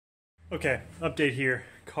Okay, update here.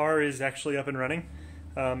 Car is actually up and running.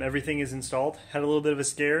 Everything is installed. Had a little bit of a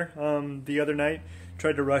scare the other night.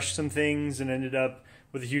 Tried to rush some things and ended up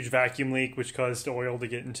with a huge vacuum leak, which caused oil to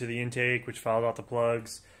get into the intake, which fouled out the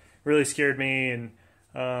plugs. Really scared me,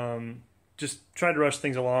 and just tried to rush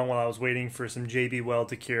things along while I was waiting for some JB weld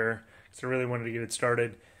to cure, because I really wanted to get it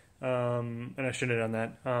started, and I shouldn't have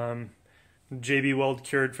done that. JB weld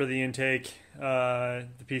cured for the intake,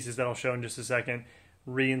 the pieces that I'll show in just a second.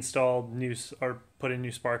 Reinstalled or put in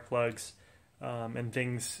new spark plugs, and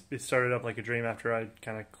things. It started up like a dream after I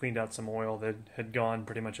kind of cleaned out some oil that had gone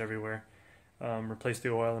pretty much everywhere. Replaced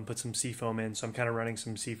the oil and put some seafoam in, so I'm kind of running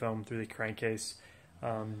some seafoam through the crankcase.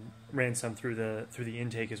 Ran some through the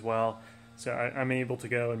intake as well, so I'm able to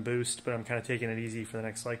go and boost, but I'm kind of taking it easy for the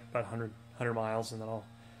next like about 100 miles, and then I'll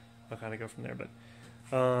kind of go from there. But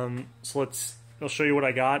so I'll show you what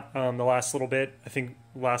I got. The last little bit, I think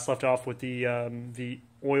last left off with the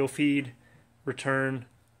oil feed, return,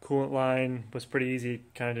 coolant line was pretty easy.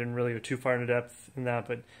 Kind of didn't really go too far into depth in that,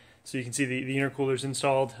 but so you can see the intercooler's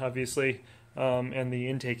installed, obviously, and the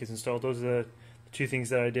intake is installed. Those are the two things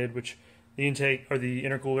that I did, which the intake or the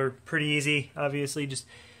intercooler, pretty easy, obviously. Just,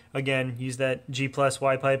 again, use that G plus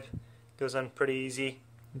Y pipe. Goes on pretty easy.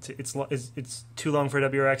 It's too long for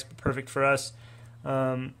WRX, but perfect for us.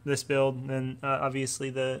 This build, and then obviously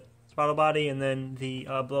the throttle body, and then the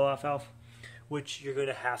blow-off valve, which you're going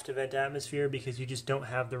to have to vent atmosphere because you just don't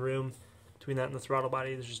have the room between that and the throttle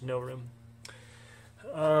body. There's just no room.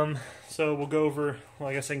 So we'll go over, well,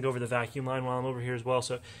 I guess I can go over the vacuum line while I'm over here as well.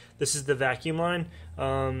 So this is the vacuum line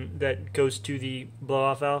that goes to the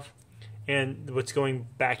blow-off valve, and what's going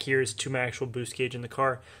back here is to my actual boost gauge in the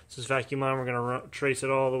car. So this vacuum line, we're going to trace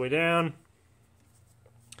it all the way down.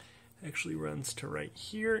 Actually runs to right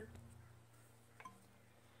here.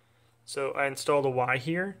 So I installed a Y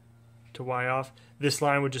here to Y off. This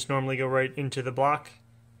line would just normally go right into the block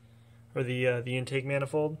or the intake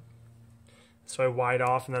manifold. So I Y'd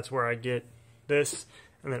off, and that's where I get this,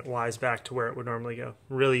 and then it Y's back to where it would normally go.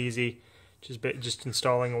 Really easy, just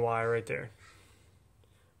installing a Y right there,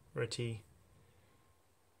 or a T.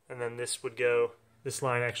 And then this would go, this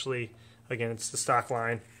line actually, again, it's the stock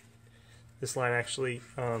line. This line actually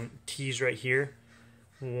tees right here.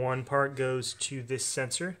 One part goes to this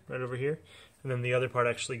sensor right over here, and then the other part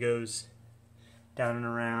actually goes down and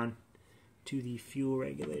around to the fuel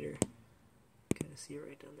regulator. Kind of see it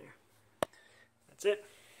right down there. That's it.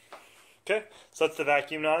 Okay, so that's the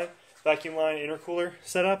vacuum line intercooler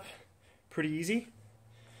setup. Pretty easy.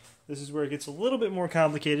 This is where it gets a little bit more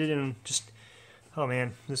complicated, and just, oh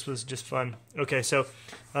man, this was just fun. Okay, so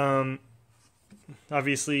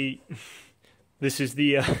obviously this is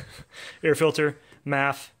the air filter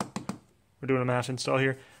MAF. We're doing a MAF install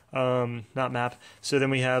here, not MAP. So then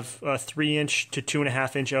we have a 3-inch to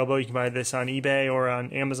 2.5-inch elbow. You can buy this on eBay or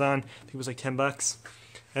on Amazon. I think it was like $10.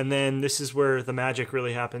 And then this is where the magic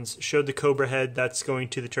really happens. Showed the Cobra head that's going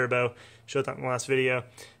to the turbo. Showed that in the last video.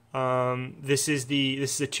 This is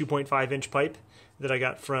a 2.5-inch pipe that I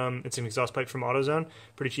got from, it's an exhaust pipe from AutoZone.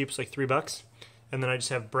 Pretty cheap, it's like $3. And then I just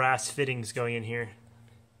have brass fittings going in here.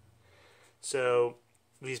 So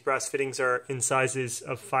these brass fittings are in sizes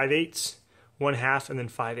of 5/8, 1/2, and then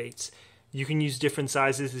 5/8. You can use different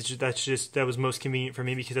sizes. That was most convenient for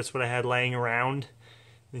me because that's what I had laying around.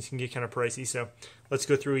 These can get kind of pricey, so let's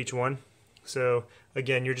go through each one. So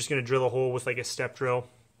again, you're just going to drill a hole with like a step drill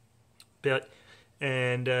bit,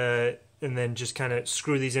 and then just kind of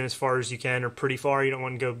screw these in as far as you can, or pretty far. You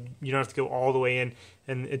don't have to go all the way in,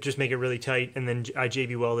 and just make it really tight. And then I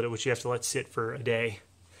JB welded it, which you have to let sit for a day.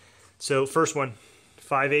 So first one,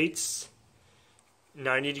 5/8,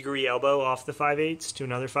 90-degree elbow off the 5/8 to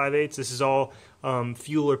another 5/8. This is all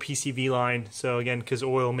fuel or PCV line. So again, because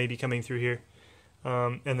oil may be coming through here.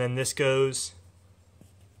 And then this goes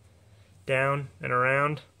down and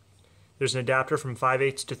around. There's an adapter from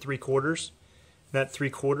 5/8 to 3/4. That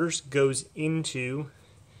 3/4 goes into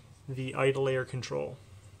the idle air control.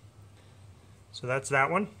 So that's that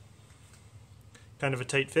one. Kind of a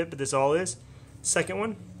tight fit, but this all is. Second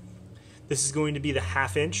one, this is going to be the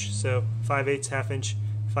 1/2-inch. So 5/8, 1/2-inch,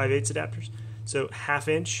 5/8 adapters. So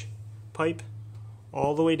 1/2-inch pipe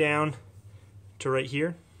all the way down to right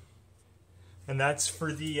here. And that's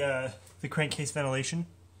for the crankcase ventilation.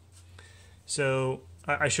 So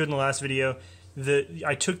I showed in the last video,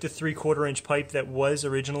 I took the 3/4-inch pipe that was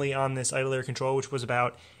originally on this idle air control, which was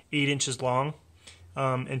about 8 inches long,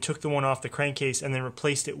 and took the one off the crankcase and then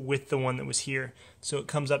replaced it with the one that was here. So it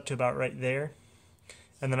comes up to about right there.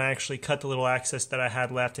 And then I actually cut the little access that I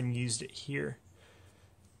had left and used it here.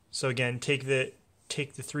 So again, take the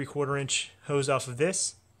 3/4-inch hose off of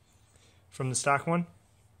this from the stock one,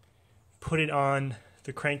 put it on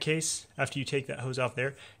the crankcase after you take that hose off there.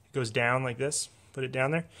 It goes down like this, put it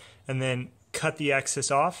down there, and then cut the excess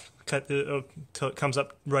off, till it comes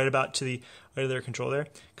up right about to the other control there.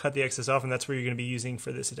 Cut the excess off, and that's where you're going to be using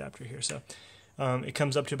for this adapter here. So it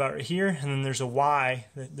comes up to about right here, and then there's a Y,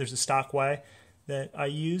 there's a stock Y that I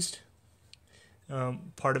used.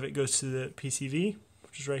 Part of it goes to the PCV,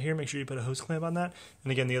 which is right here. Make sure you put a hose clamp on that.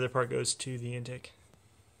 And again, the other part goes to the intake.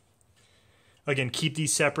 Again, keep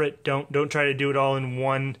these separate. Don't try to do it all in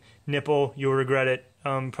one nipple. You'll regret it.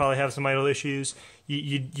 Probably have some idle issues.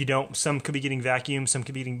 You don't. Some could be getting vacuum. Some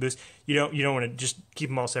could be getting boost. You don't want to just keep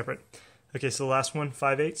them all separate. Okay, so the last one,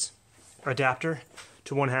 5/8 adapter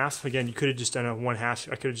to 1/2. Again, you could have just done a 1/2.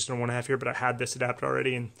 I could have just done 1/2 here, but I had this adapter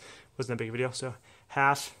already and wasn't that big of a deal. So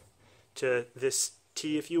 1/2 to this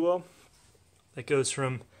T, if you will. That goes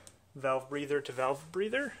from valve breather to valve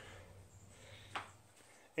breather.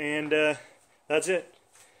 And that's it.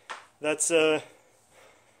 That's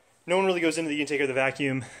no one really goes into the intake or the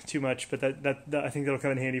vacuum too much, but that I think that'll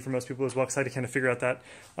come in handy for most people as well, because I had to kind of figure out that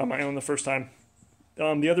on my own the first time.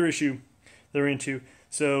 The other issue that we're into,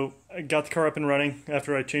 so I got the car up and running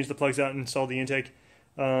after I changed the plugs out and installed the intake.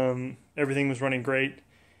 Everything was running great.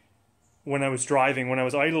 When I was driving, when I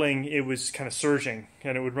was idling, it was kind of surging,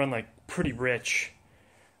 and it would run like pretty rich.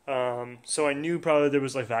 So I knew probably there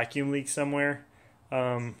was like vacuum leak somewhere,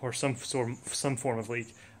 or some form of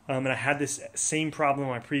leak. And I had this same problem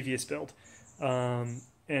on my previous build. And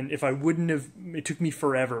if I wouldn't have, it took me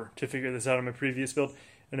forever to figure this out on my previous build,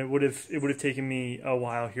 and it would have taken me a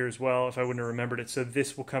while here as well if I wouldn't have remembered it. So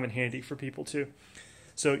this will come in handy for people too.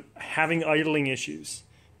 So having idling issues,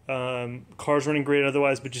 cars running great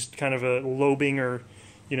otherwise, but just kind of a lobing or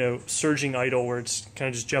surging idle where it's kind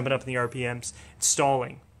of just jumping up in the RPMs, it's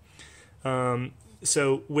stalling.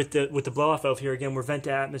 So with the blow off valve here, again, we're vent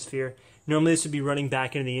to atmosphere. Normally this would be running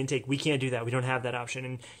back into the intake. We can't do that. We don't have that option.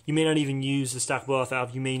 And you may not even use the stock blow off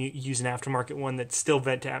valve. You may use an aftermarket one that's still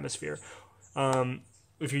vent to atmosphere.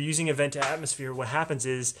 If you're using a vent to atmosphere, what happens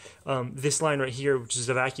is this line right here, which is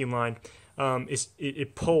a vacuum line,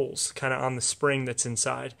 it pulls kind of on the spring that's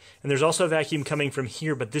inside. And there's also a vacuum coming from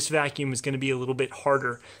here, but this vacuum is going to be a little bit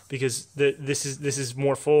harder because this is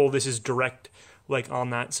more full. This is direct like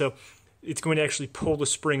on that. So it's going to actually pull the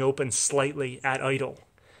spring open slightly at idle.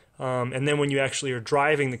 And then when you actually are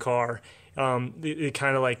driving the car, it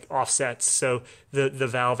kind of like offsets, so the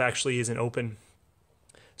valve actually isn't open.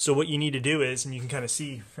 So what you need to do is, and you can kind of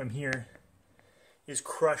see from here, is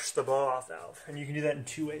crush the blow-off valve. And you can do that in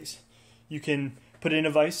two ways. You can put it in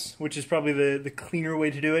a vise, which is probably the cleaner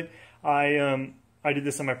way to do it. I did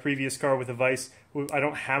this on my previous car with a vise. I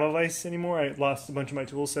don't have a vise anymore. I lost a bunch of my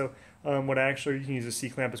tools, so what I actually, you can use a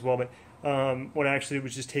C-clamp as well, but what I actually did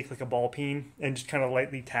was just take like a ball peen and just kind of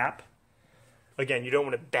lightly tap. Again, you don't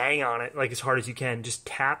want to bang on it like as hard as you can. Just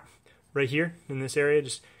tap right here in this area.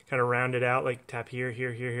 Just kind of round it out, like tap here,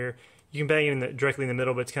 here, here, here. You can bang it directly in the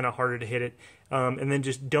middle, but it's kind of harder to hit it. And then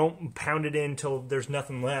just don't pound it in until there's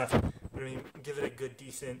nothing left. I mean, give it a good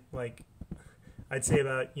decent, like, I'd say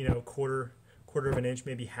about, quarter of an inch,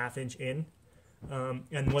 maybe ½ inch in.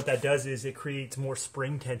 And what that does is it creates more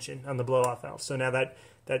spring tension on the blow-off valve. So now that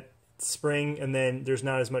spring, and then there's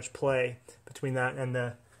not as much play between that and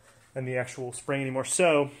the actual spring anymore.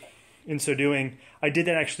 So in so doing, I did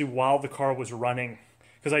that actually while the car was running,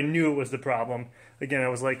 because I knew it was the problem. Again, I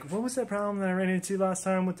was like, what was that problem that I ran into last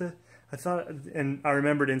time with the, I thought, and I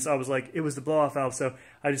remembered, and so I was like, it was the blow-off valve. So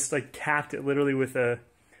I just like tapped it literally with a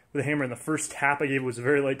hammer, and the first tap I gave was a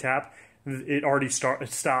very light tap. It already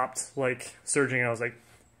stopped like surging, and I was like,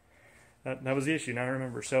 that was the issue. Now I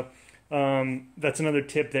remember. So that's another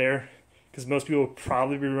tip there, because most people will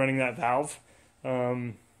probably be running that valve.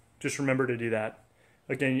 Just remember to do that.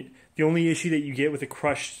 Again, the only issue that you get with a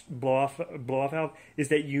crushed blow-off valve is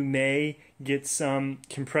that you may get some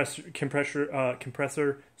compressor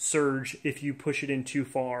surge if you push it in too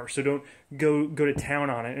far. So don't go to town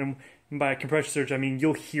on it. And by compressor surge, I mean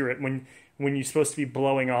you'll hear it when you're supposed to be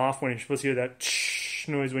blowing off, when you're supposed to hear that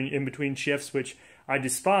noise when you're in between shifts, which I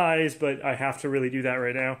despise, but I have to really do that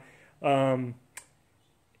right now.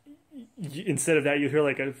 Instead of that, you'll hear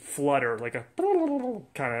like a flutter, like a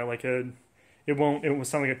kind of like a, it will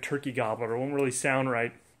sound like a turkey gobbler. It won't really sound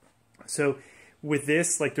right. So with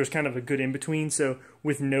this, like there's kind of a good in between. So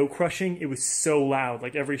with no crushing, it was so loud.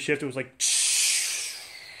 Like every shift, it was like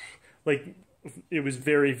it was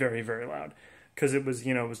very, very, very loud, because it was,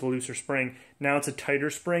 it was a looser spring. Now it's a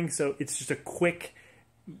tighter spring, so it's just a quick,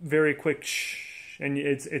 very quick and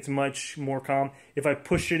it's much more calm. If I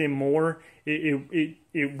pushed it in more,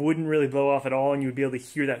 it wouldn't really blow off at all, and you would be able to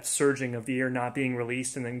hear that surging of the air not being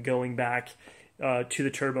released and then going back to the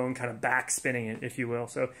turbo and kind of back spinning it, if you will.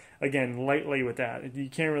 So again, lightly with that. You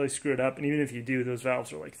can't really screw it up, and even if you do, those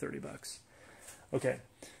valves are like 30 bucks. Okay,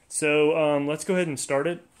 so let's go ahead and start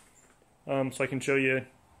it so I can show you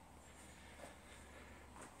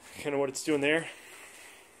kind of what it's doing there.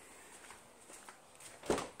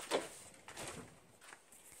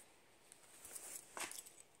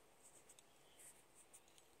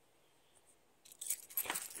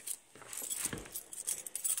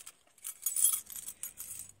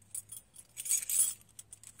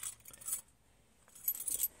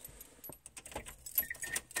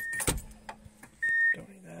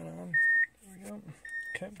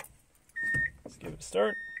 Okay, let's give it a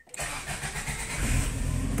start.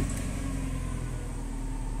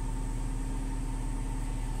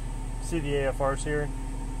 See the AFRs here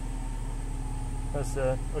as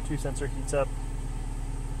the O2 sensor heats up.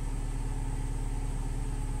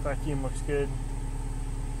 Vacuum looks good.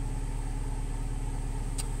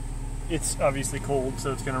 It's obviously cold,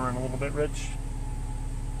 so it's going to run a little bit rich.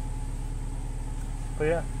 But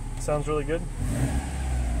yeah, sounds really good.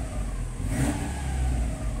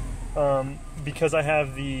 Because I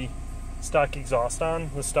have the stock exhaust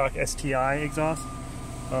on, the stock STI exhaust,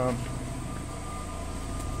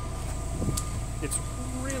 it's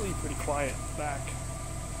really pretty quiet back.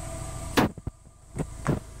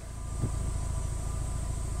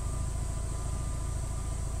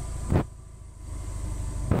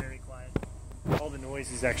 Very quiet. All the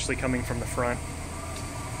noise is actually coming from the front.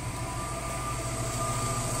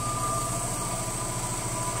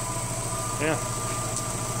 Yeah.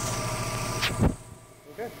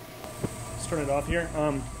 Okay, let's turn it off here.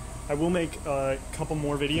 I will make a couple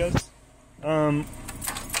more videos.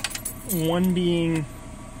 One being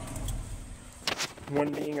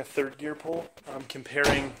a third gear pull,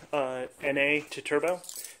 comparing NA to turbo,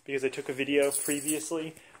 because I took a video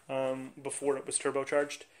previously before it was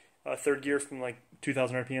turbocharged, third gear from like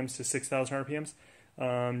 2,000 RPMs to 6,000 RPMs,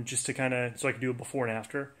 just to kind of, so I could do a before and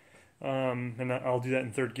after. And I'll do that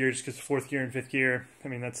in third gear just because fourth gear and fifth gear, I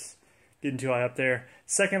mean, that's getting too high up there.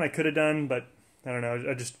 Second I could have done, but I don't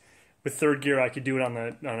know, I just, with third gear I could do it on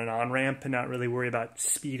an on-ramp and not really worry about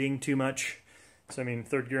speeding too much. So I mean,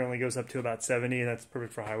 third gear only goes up to about 70, and that's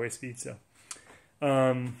perfect for highway speed. So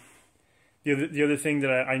the other thing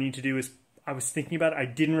that I need to do is, I was thinking about it, I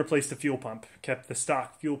didn't replace the fuel pump, kept the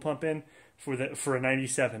stock fuel pump in for a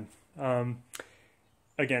 97.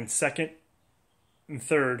 Again, second and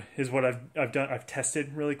third is what I've done. I've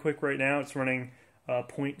tested really quick right now. It's running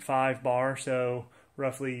 0.5 bar, so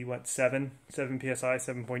roughly what, 7 psi,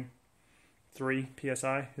 7.3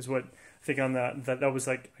 psi is what I think on that was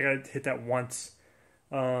like, I gotta hit that once.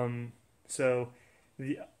 So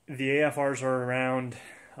the AFRs are around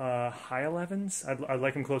high 11s. I'd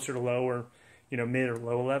like them closer to low, or mid or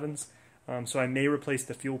low 11s. So I may replace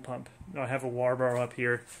the fuel pump. I have a war bar up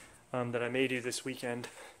here that I may do this weekend.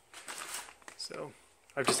 So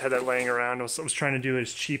I've just had that laying around. I was trying to do it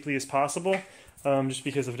as cheaply as possible, just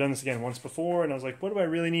because I've done this again once before, and I was like, what do I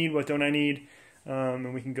really need? What don't I need?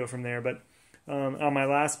 And we can go from there. But on my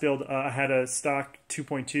last build, I had a stock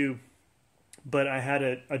 2.2, but I had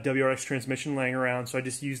a WRX transmission laying around, so I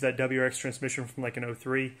just used that WRX transmission from like an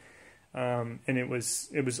 03, and it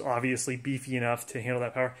was obviously beefy enough to handle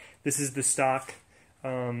that power. This is the stock,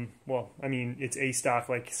 well, I mean, it's a stock,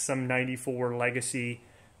 like some 94 legacy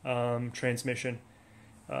transmission.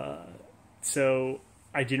 So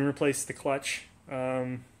I didn't replace the clutch.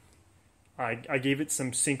 I gave it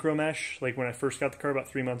some synchro mesh, like when I first got the car about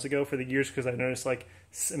 3 months ago for the gears, because I noticed like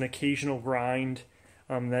an occasional grind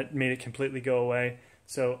that made it completely go away.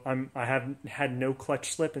 So I have had no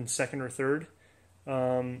clutch slip in second or third.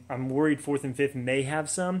 I'm worried fourth and fifth may have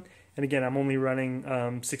some. And again, I'm only running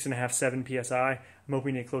 6.5, 7 psi. I'm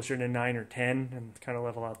hoping to get closer to 9 or 10 and kind of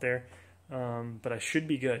level out there. But I should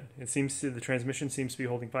be good. The transmission seems to be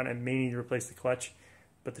holding fine. I may need to replace the clutch,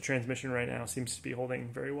 but the transmission right now seems to be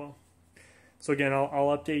holding very well. So again,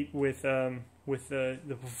 I'll update with the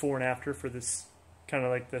before and after for this, kind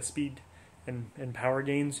of like the speed and power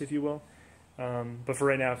gains, if you will. But for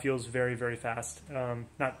right now, it feels very, very fast.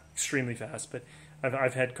 Not extremely fast, but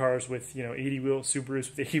I've had cars with 80-wheel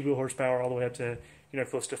Subarus with 80-wheel horsepower all the way up to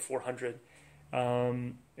close to 400,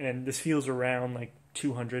 and this feels around like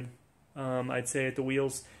 200. I'd say at the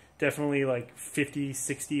wheels, definitely like 50,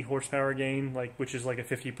 60 horsepower gain, which is like a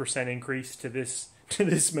 50% increase to this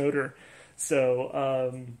motor.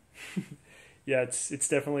 So yeah, it's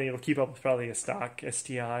definitely, it'll keep up with probably a stock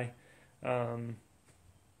STI.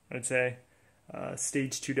 I'd say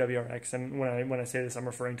stage 2 WRX, and when I say this, I'm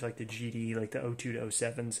referring to like the GD, like the 02 to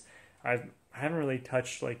 07s. I haven't really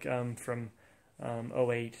touched like from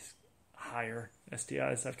 08 higher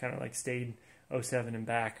STIs. I've kind of like stayed 07 and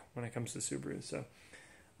back when it comes to Subaru. So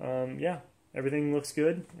yeah, everything looks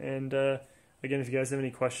good. And again, if you guys have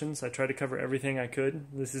any questions, I try to cover everything I could.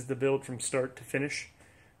 This is the build from start to finish.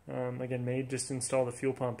 Again, made just install the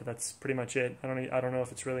fuel pump, but that's pretty much it. I don't know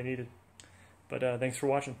if it's really needed. But thanks for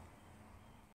watching.